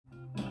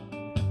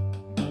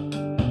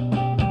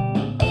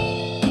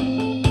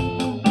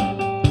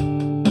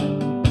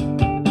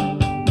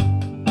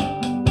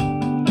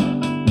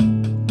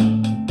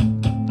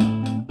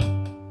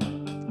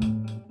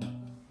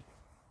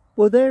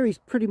Well, there is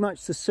pretty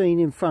much the scene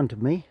in front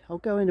of me. I'll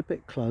go in a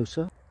bit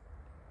closer.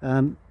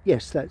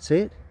 Yes, that's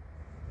it.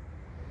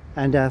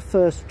 And our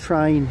first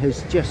train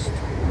has just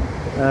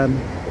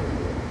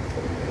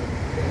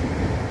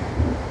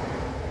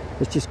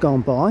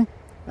gone by.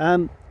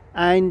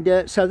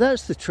 So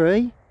that's the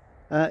tree.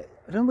 I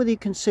don't know whether you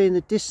can see in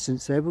the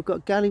distance there, we've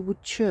got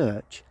Gallywood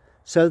Church.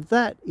 So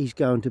that is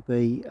going to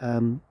be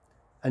an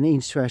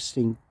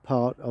interesting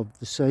part of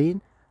the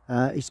scene.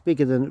 It's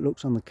bigger than it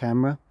looks on the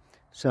camera,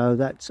 so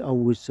that's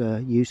always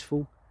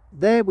useful.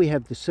 There we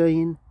have the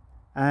scene,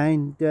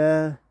 and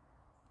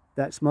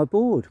that's my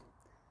board.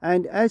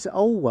 And as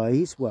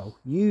always, well,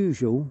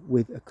 usual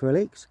with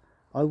acrylics,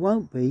 I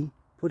won't be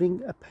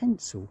putting a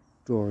pencil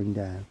drawing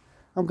down.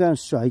 I'm going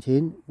straight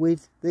in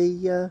with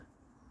the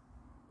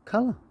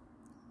colour.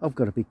 I've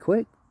got to be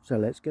quick, so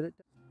let's get it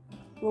done.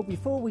 Well,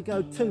 before we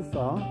go too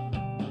far,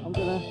 I'm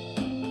going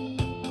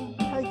to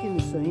take in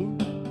the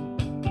scene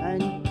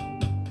and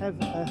have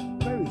a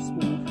very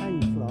small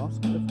hand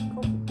flask of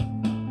coffee.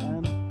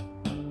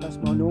 That's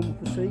my normal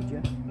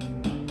procedure.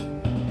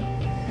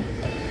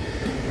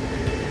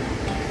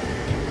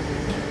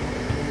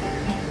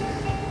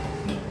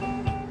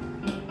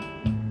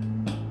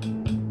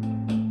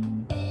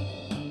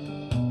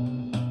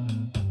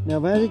 Now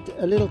I've added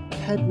a little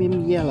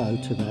cadmium yellow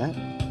to that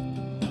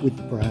with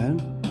the brown,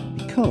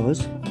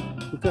 because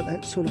we've got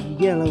that sort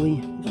of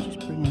yellowy, let's just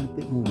bring out a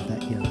bit more of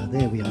that yellow,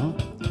 there we are,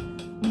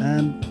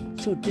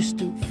 sort of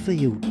distant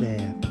field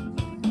there,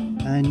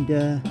 and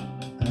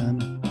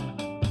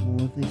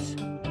more of this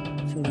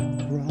sort of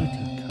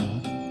brighter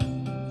colour,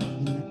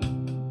 in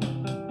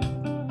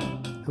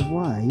a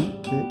way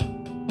that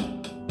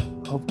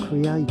I've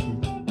created